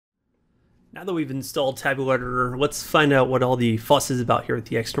Now that we've installed Tabular Editor, let's find out what all the fuss is about here with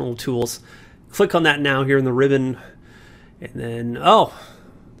the external tools. Click on that now here in the ribbon, and then, oh,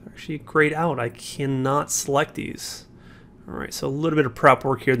 they're actually grayed out. I cannot select these. All right, so a little bit of prep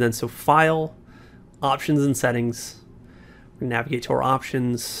work here then. So File, Options and Settings. We navigate to our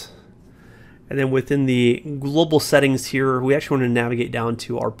options. And then within the global settings here, we actually want to navigate down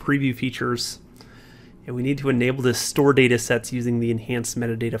to our preview features. And we need to enable this store data sets using the enhanced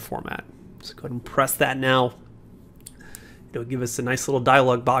metadata format. So go ahead and press that now. It'll give us a nice little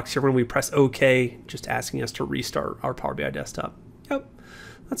dialog box here when we press OK, just asking us to restart our Power BI desktop. Yep,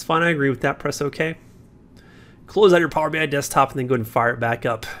 that's fine. I agree with that. Press OK. Close out your Power BI desktop and then go ahead and fire it back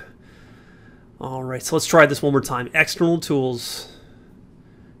up. All right, so let's try this one more time. External tools.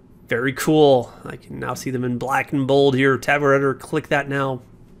 Very cool. I can now see them in black and bold here. Tabular Editor, click that now.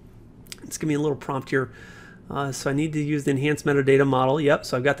 It's giving me a little prompt here. So I need to use the enhanced metadata model. Yep,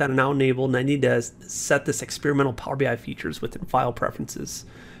 so I've got that now enabled, and I need to set this experimental Power BI features within file preferences.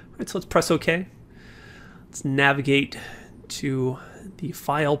 All right, so let's press OK. Let's navigate to the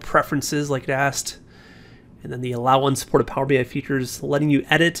file preferences like it asked, and then the allow unsupported Power BI features, letting you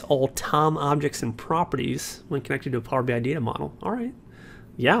edit all TOM objects and properties when connected to a Power BI data model. All right,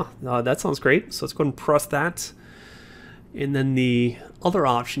 yeah, that sounds great. So let's go ahead and press that. And then the other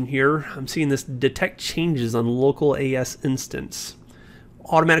option here, I'm seeing this detect changes on local AS instance.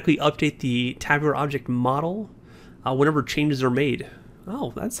 Automatically update the tabular object model whenever changes are made.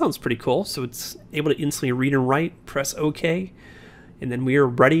 Oh, that sounds pretty cool. So it's able to instantly read and write. Press OK, and then we are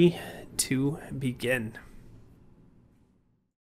ready to begin.